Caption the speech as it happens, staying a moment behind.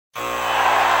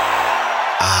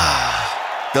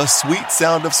The sweet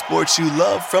sound of sports you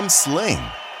love from Sling.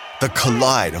 The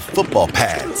collide of football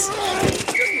pads.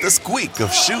 The squeak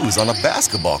of shoes on a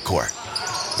basketball court.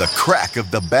 The crack of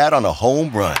the bat on a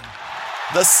home run.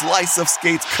 The slice of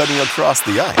skates cutting across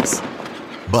the ice.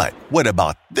 But what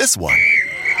about this one?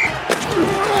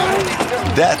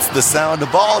 That's the sound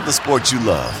of all the sports you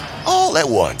love, all at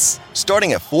once.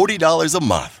 Starting at $40 a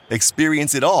month.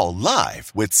 Experience it all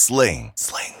live with Sling.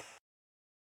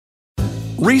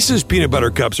 Reese's Peanut Butter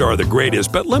Cups are the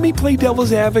greatest, but let me play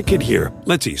devil's advocate here.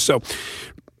 Let's see. So,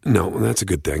 no, that's a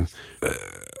good thing.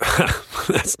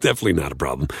 That's definitely not a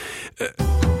problem.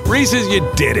 Reese's, you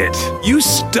did it. You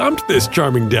stumped this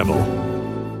charming devil.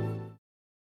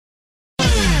 We're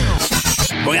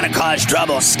going to cause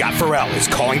trouble. Scott Ferrall is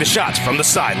calling the shots from the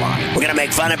sideline. We're going to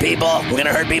make fun of people. We're going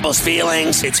to hurt people's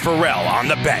feelings. It's Ferrall on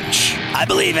the bench. I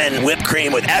believe in whipped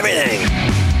cream with everything.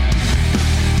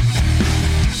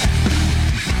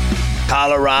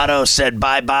 Colorado said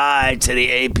bye-bye to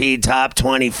the AP Top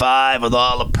 25 with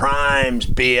all the primes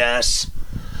BS.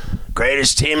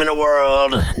 Greatest team in the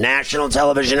world, national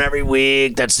television every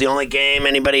week. That's the only game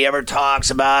anybody ever talks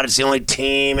about. It's the only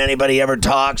team anybody ever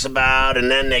talks about.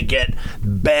 And then they get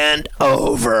bent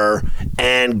over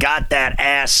and got that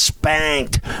ass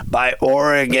spanked by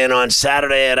Oregon on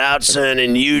Saturday at Outson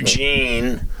in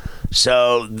Eugene.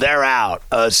 So they're out.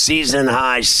 A season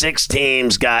high 6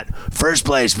 teams got first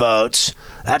place votes.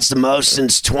 That's the most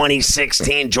since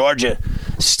 2016. Georgia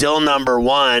still number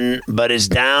 1, but is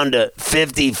down to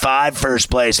 55 first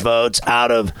place votes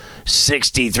out of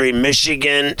 63.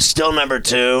 Michigan still number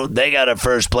 2. They got a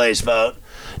first place vote.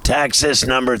 Texas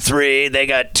number 3. They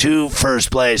got 2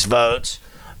 first place votes.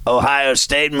 Ohio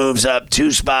State moves up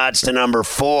 2 spots to number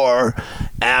 4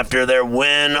 after their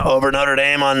win over Notre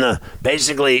Dame on the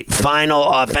basically final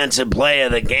offensive play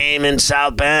of the game in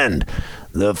South Bend.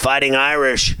 The Fighting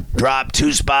Irish dropped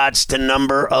 2 spots to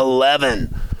number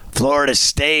 11. Florida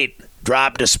State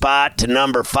dropped a spot to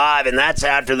number 5, and that's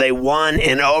after they won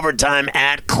in overtime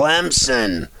at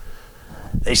Clemson.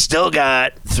 They still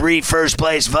got 3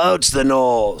 first-place votes, the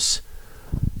Noles.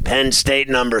 Penn State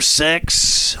number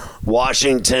 6,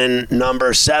 Washington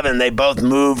number 7. They both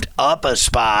moved up a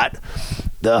spot.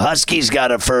 The Huskies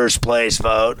got a first-place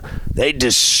vote. They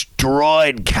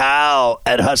destroyed Cal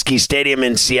at Husky Stadium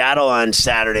in Seattle on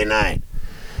Saturday night.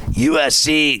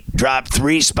 USC dropped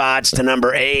 3 spots to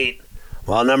number 8,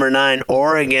 while number 9,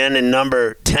 Oregon, and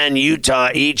number 10, Utah,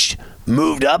 each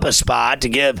moved up a spot to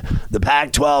give the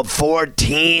Pac-12 4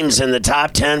 teams in the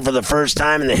top 10 for the first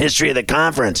time in the history of the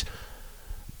conference,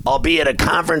 albeit a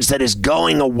conference that is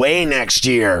going away next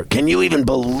year. Can you even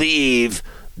believe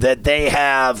that they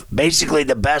have basically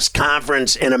the best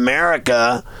conference in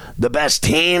America, the best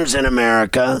teams in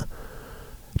America,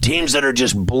 teams that are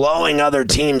just blowing other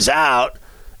teams out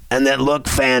and that look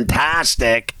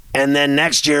fantastic, and then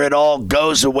next year it all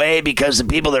goes away because the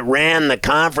people that ran the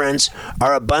conference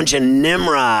are a bunch of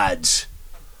nimrods.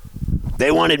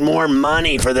 They wanted more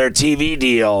money for their TV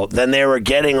deal than they were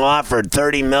getting offered,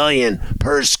 $30 million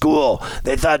per school.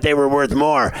 They thought they were worth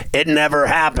more. It never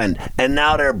happened, and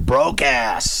now they're broke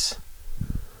ass.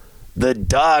 The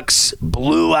Ducks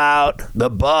blew out the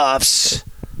Buffs,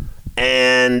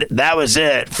 and that was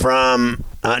it from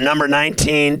number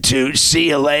 19 to see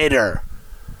you later.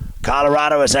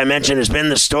 Colorado, as I mentioned, has been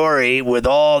the story with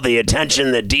all the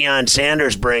attention that Deion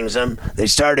Sanders brings them. They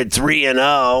started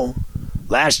 3-0.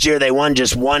 Last year, they won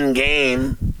just 1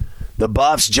 game. The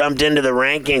Buffs jumped into the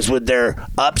rankings with their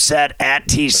upset at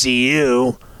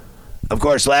TCU. Of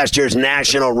course, last year's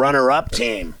national runner-up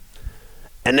team.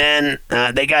 And then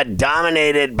they got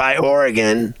dominated by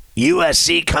Oregon.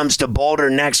 USC comes to Boulder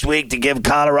next week to give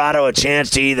Colorado a chance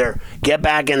to either get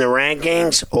back in the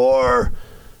rankings or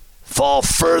fall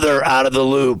further out of the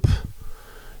loop.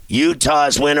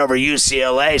 Utah's win over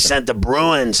UCLA sent the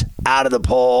Bruins out of the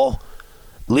poll,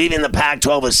 leaving the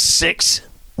Pac-12 with 6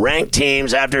 ranked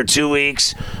teams after 2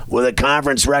 weeks with a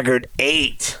conference record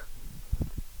 8.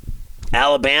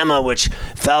 Alabama, which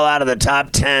fell out of the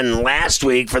top 10 last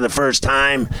week for the first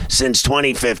time since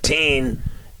 2015,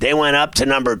 they went up to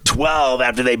number 12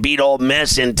 after they beat Ole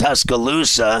Miss in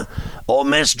Tuscaloosa. Ole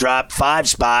Miss dropped 5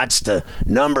 spots to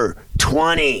number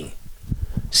 20.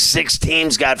 6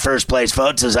 teams got first place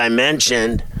votes, as I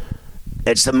mentioned.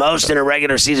 It's the most in a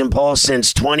regular season poll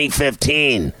since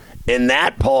 2015. In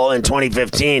that poll in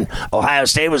 2015, Ohio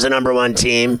State was the number 1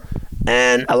 team.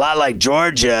 And a lot like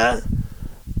Georgia,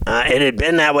 it had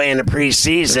been that way in the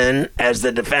preseason as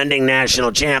the defending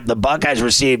national champ. The Buckeyes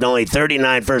received only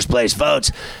 39 first place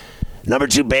votes. Number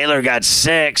 2, Baylor got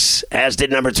 6, as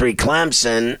did number 3,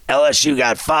 Clemson. LSU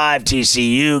got 5,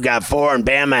 TCU got 4, and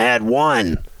Bama had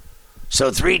 1. So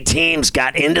 3 teams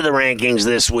got into the rankings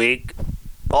this week,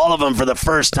 all of them for the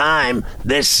first time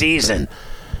this season.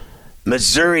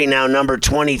 Missouri now number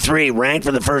 23, ranked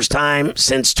for the first time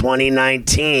since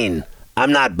 2019.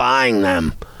 I'm not buying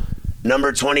them.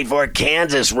 Number 24,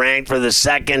 Kansas, ranked for the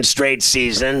second straight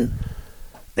season.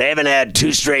 They haven't had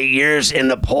 2 straight years in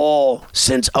the poll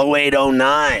since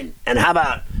 08-09. And how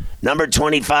about number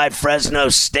 25, Fresno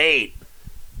State?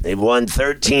 They've won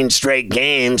 13 straight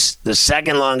games, the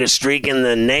second longest streak in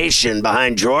the nation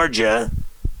behind Georgia,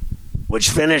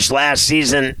 which finished last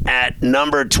season at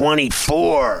number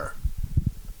 24.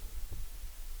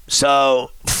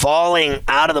 So, falling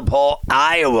out of the poll,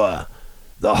 Iowa.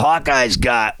 The Hawkeyes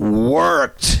got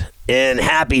worked in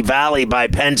Happy Valley by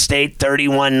Penn State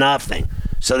 31-0.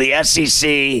 So the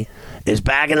SEC is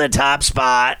back in the top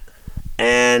spot,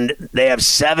 and they have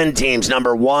 7 teams,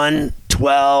 number 1,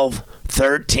 12,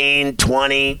 13,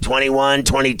 20, 21,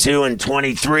 22, and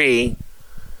 23.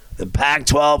 The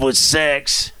Pac-12 was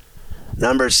 6,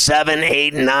 numbers 7,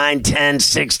 8, 9, 10,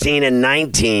 16, and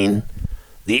 19.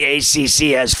 The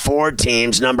ACC has 4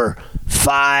 teams, number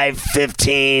 5,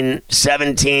 15,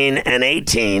 17, and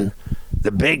 18.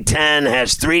 The Big Ten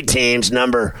has 3 teams,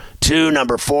 number 2,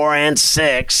 number 4, and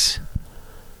 6.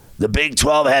 The Big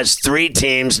 12 has 3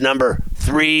 teams, number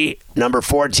 3, number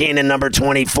 14, and number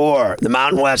 24. The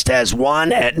Mountain West has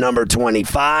 1 at number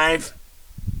 25.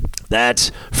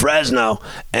 That's Fresno.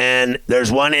 And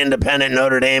there's 1 independent,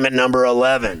 Notre Dame, at number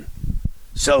 11.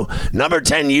 So number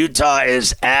 10, Utah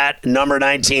is at number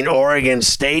 19, Oregon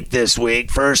State this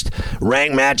week. First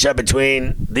ranked matchup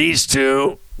between these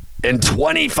two in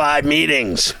 25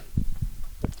 meetings.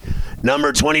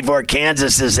 Number 24,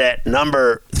 Kansas is at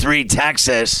number 3,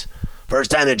 Texas.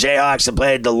 First time the Jayhawks have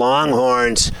played the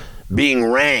Longhorns being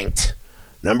ranked.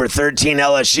 Number 13,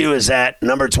 LSU is at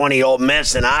number 20, Ole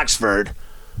Miss in Oxford.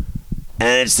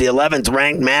 And it's the 11th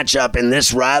ranked matchup in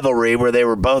this rivalry where they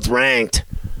were both ranked.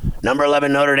 Number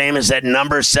 11, Notre Dame is at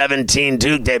number 17,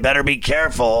 Duke. They better be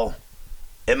careful.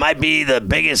 It might be the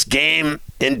biggest game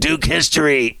in Duke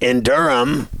history in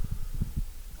Durham.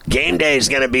 Game day is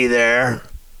going to be there.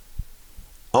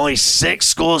 Only 6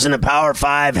 schools in the Power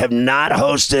 5 have not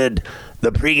hosted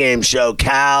the pregame show.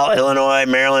 Cal, Illinois,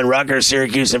 Maryland, Rutgers,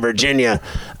 Syracuse, and Virginia.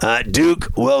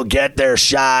 Duke will get their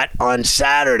shot on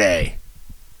Saturday.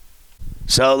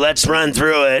 So let's run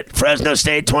through it. Fresno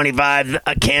State 25,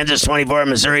 Kansas 24,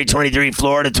 Missouri 23,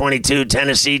 Florida 22,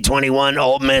 Tennessee 21,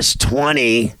 Ole Miss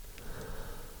 20.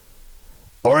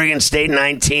 Oregon State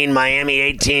 19, Miami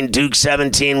 18, Duke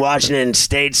 17, Washington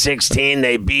State 16.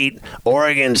 They beat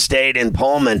Oregon State in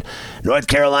Pullman. North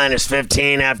Carolina's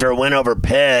 15 after a win over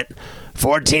Pitt.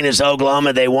 14 is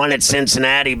Oklahoma. They won at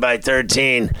Cincinnati by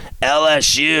 13.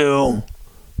 LSU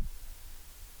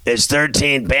is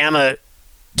 13. Bama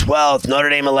 12th. Notre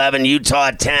Dame 11. Utah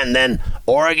 10. Then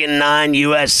Oregon 9.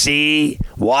 USC.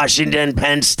 Washington.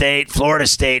 Penn State. Florida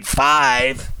State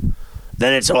 5.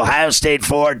 Then it's Ohio State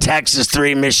 4, Texas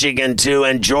 3, Michigan 2,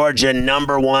 and Georgia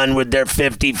number 1 with their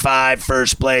 55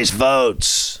 first place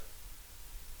votes.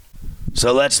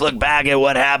 So let's look back at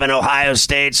what happened. Ohio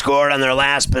State scored on their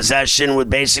last possession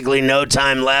with basically no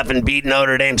time left and beat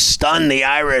Notre Dame, stunned the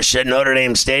Irish at Notre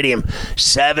Dame Stadium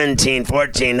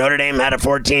 17-14. Notre Dame had a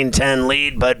 14-10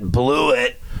 lead but blew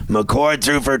it. McCord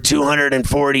threw for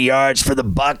 240 yards for the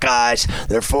Buckeyes.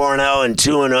 They're 4-0 and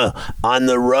 2-0 on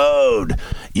the road.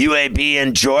 UAB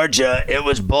and Georgia, it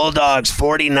was Bulldogs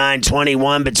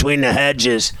 49-21 between the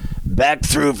hedges. Beck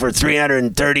threw for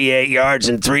 338 yards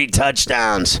and 3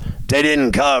 touchdowns. They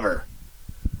didn't cover.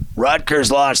 Rutgers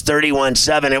lost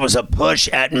 31-7. It was a push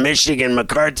at Michigan.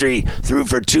 McCarthy threw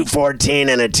for 214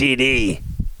 and a TD.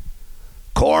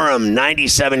 Corum,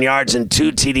 97 yards and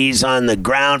 2 TDs on the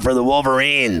ground for the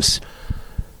Wolverines.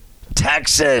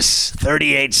 Texas,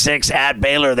 38-6 at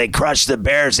Baylor. They crushed the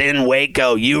Bears in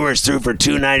Waco. Ewers threw for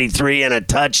 293 and a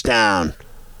touchdown.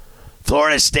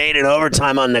 Florida State in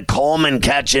overtime on the Coleman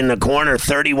catch in the corner,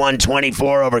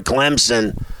 31-24 over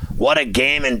Clemson. What a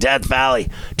game in Death Valley.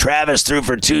 Travis threw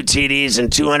for 2 TDs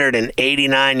and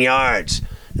 289 yards.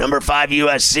 Number 5,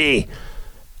 USC.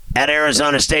 At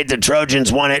Arizona State, the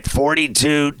Trojans won it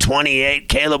 42-28.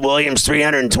 Caleb Williams,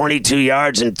 322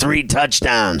 yards and 3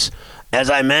 touchdowns. As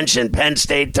I mentioned, Penn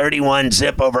State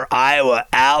 31-0 over Iowa.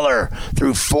 Aller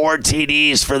threw 4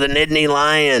 TDs for the Nittany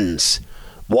Lions.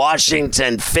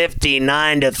 Washington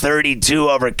 59-32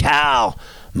 over Cal.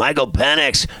 Michael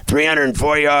Penix,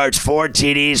 304 yards, 4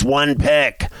 TDs, 1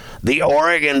 pick. The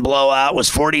Oregon blowout was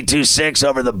 42-6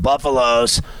 over the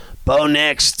Buffaloes. Bo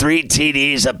Nix, 3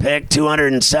 TDs, a pick,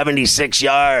 276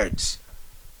 yards.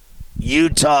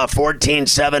 Utah,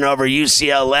 14-7 over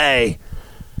UCLA.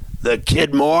 The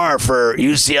Kid Moore for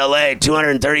UCLA,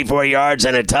 234 yards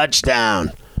and a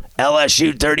touchdown.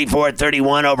 LSU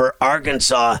 34-31 over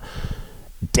Arkansas.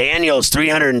 Daniels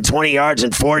 320 yards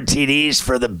and 4 TDs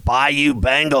for the Bayou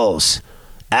Bengals.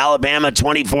 Alabama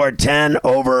 24-10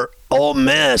 over Ole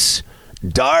Miss.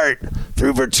 Dart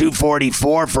threw for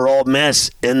 244 for Ole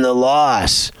Miss in the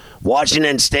loss.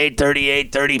 Washington State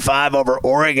 38-35 over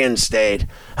Oregon State.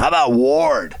 How about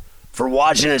Ward for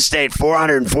Washington State?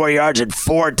 404 yards and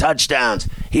 4 touchdowns.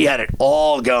 He had it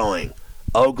all going.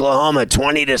 Oklahoma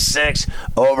 20-6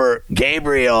 over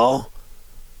Gabriel.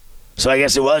 So I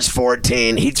guess it was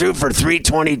 14. He threw for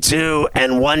 322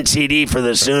 and 1 TD for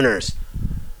the Sooners.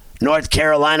 North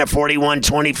Carolina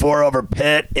 41-24 over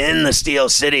Pitt in the Steel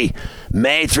City.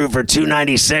 May threw for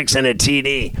 296 and a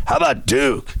TD. How about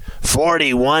Duke?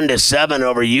 41-7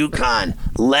 over UConn.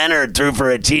 Leonard threw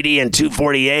for a TD and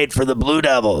 248 for the Blue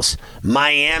Devils.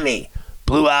 Miami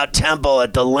blew out Temple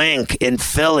at the Link in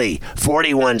Philly,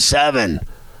 41-7.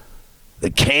 The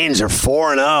Canes are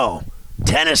 4-0.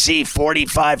 Tennessee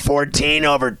 45-14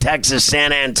 over Texas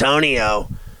San Antonio.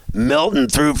 Milton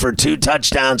threw for 2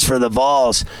 touchdowns for the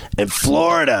Vols. And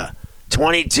Florida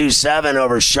 22-7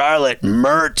 over Charlotte.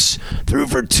 Mertz threw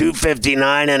for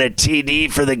 259 and a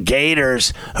TD for the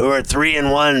Gators, who are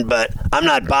 3-1, but I'm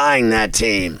not buying that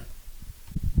team.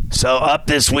 So up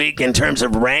this week in terms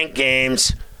of ranked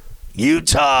games,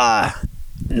 Utah,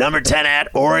 number 10 at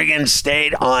Oregon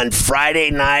State on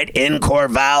Friday night in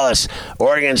Corvallis.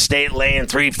 Oregon State laying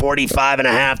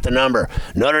 345.5 the number.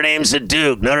 Notre Dame's at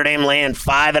Duke. Notre Dame laying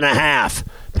 5.5.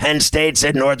 Penn State's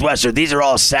at Northwestern. These are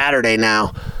all Saturday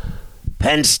now.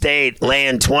 Penn State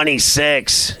laying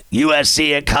 26.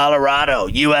 USC at Colorado.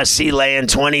 USC laying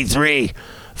 23.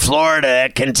 Florida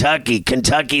at Kentucky.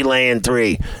 Kentucky laying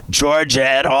 3. Georgia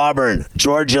at Auburn.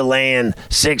 Georgia laying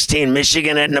 16.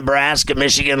 Michigan at Nebraska.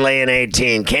 Michigan laying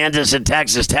 18. Kansas at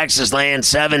Texas. Texas laying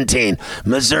 17.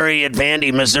 Missouri at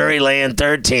Vandy. Missouri laying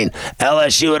 13.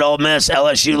 LSU at Ole Miss.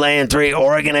 LSU laying 3.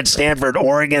 Oregon at Stanford.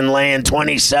 Oregon laying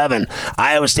 27.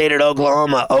 Iowa State at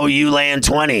Oklahoma. OU laying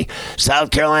 20.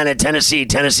 South Carolina at Tennessee.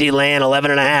 Tennessee laying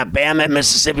 11.5. Bama at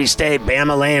Mississippi State.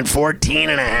 Bama laying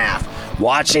 14.5.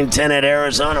 Washington at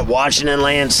Arizona. Washington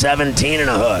laying 17 and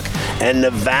a hook. And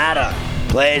Nevada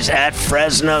plays at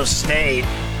Fresno State.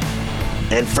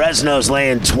 And Fresno's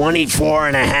laying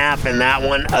 24.5 in that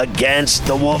one against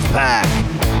the Wolfpack.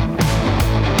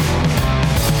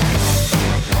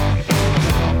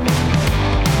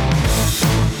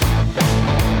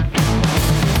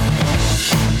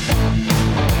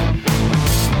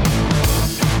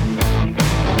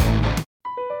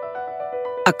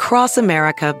 Across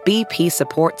America, BP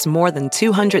supports more than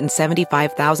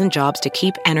 275,000 jobs to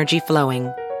keep energy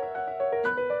flowing.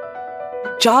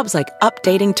 Jobs like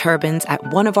updating turbines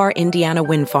at one of our Indiana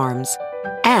wind farms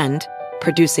and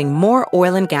producing more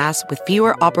oil and gas with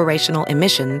fewer operational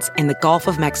emissions in the Gulf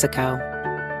of Mexico.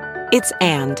 It's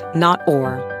and, not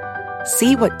or.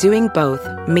 See what doing both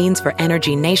means for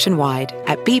energy nationwide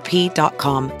at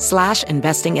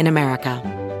bp.com/investing in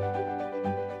America.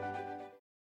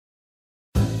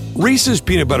 Reese's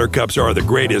peanut butter cups are the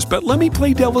greatest, but let me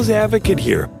play devil's advocate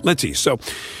here. Let's see. So,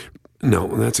 no,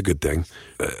 that's a good thing.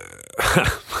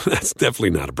 That's definitely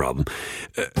not a problem.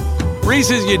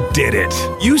 Reese's, you did it.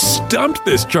 You stumped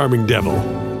this charming devil.